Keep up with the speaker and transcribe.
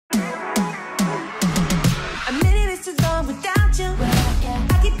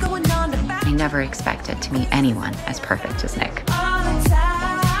never expected to meet anyone as perfect as Nick.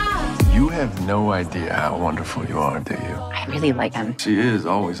 You have no idea how wonderful you are, do you? I really like him. She is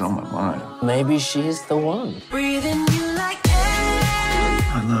always on my mind. Maybe she's the one. I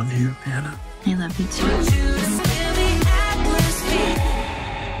love you, Anna. I love you too.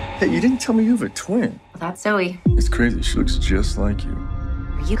 Hey, you didn't tell me you have a twin. Well, that's Zoe. It's crazy. She looks just like you.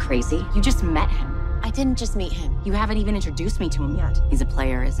 Are you crazy? You just met him. I didn't just meet him. You haven't even introduced me to him yet. He's a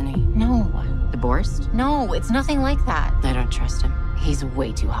player, isn't he? No. Divorced? No, it's nothing like that. I don't trust him. He's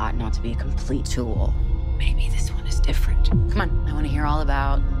way too hot not to be a complete tool. Maybe this one is different. Come on, I want to hear all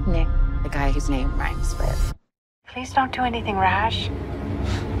about Nick. the guy whose name rhymes with Please don't do anything rash.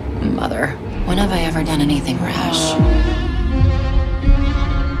 mother. When have I ever done anything rash?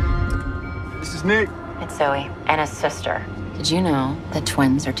 This is Nick. It's Zoe, Anna's sister. Did you know that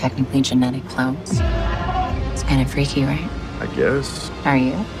twins are technically genetic clones? It's kind of freaky, right? I guess. Are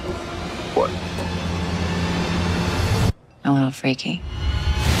you? What? A little freaky.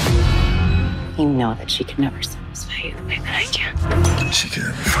 You know that she can never satisfy you the way that I can. She could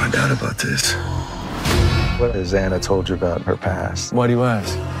never find out about this. What has Anna told you about her past? Why do you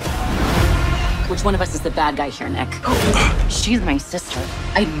ask? Which one of us is the bad guy here, Nick? She's my sister.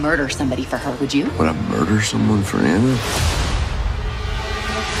 I'd murder somebody for her, would you? Would I murder someone for Anna?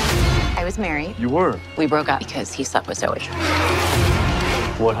 I was married. You were. We broke up because he slept with Zoe.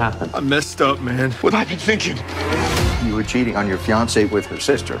 What happened? I messed up, man. What have I been thinking? You were cheating on your fiancée with her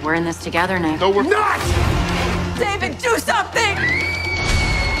sister. We're in this together, Nick. No, we're not! David, do something!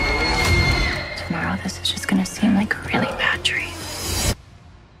 Tomorrow, this is just gonna seem like a really bad dream.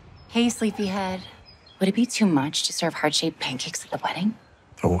 Hey, sleepyhead. Would it be too much to serve heart-shaped pancakes at the wedding?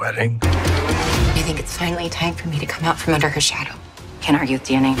 A wedding? I think it's finally time for me to come out from under her shadow. Can't argue with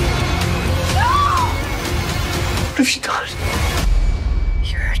DNA. What have she done?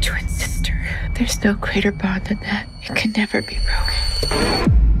 You're her twin sister. There's no greater bond than that. It can never be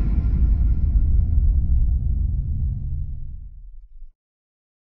broken.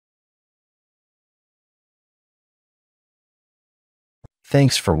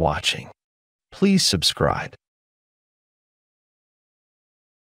 Thanks for watching. Please subscribe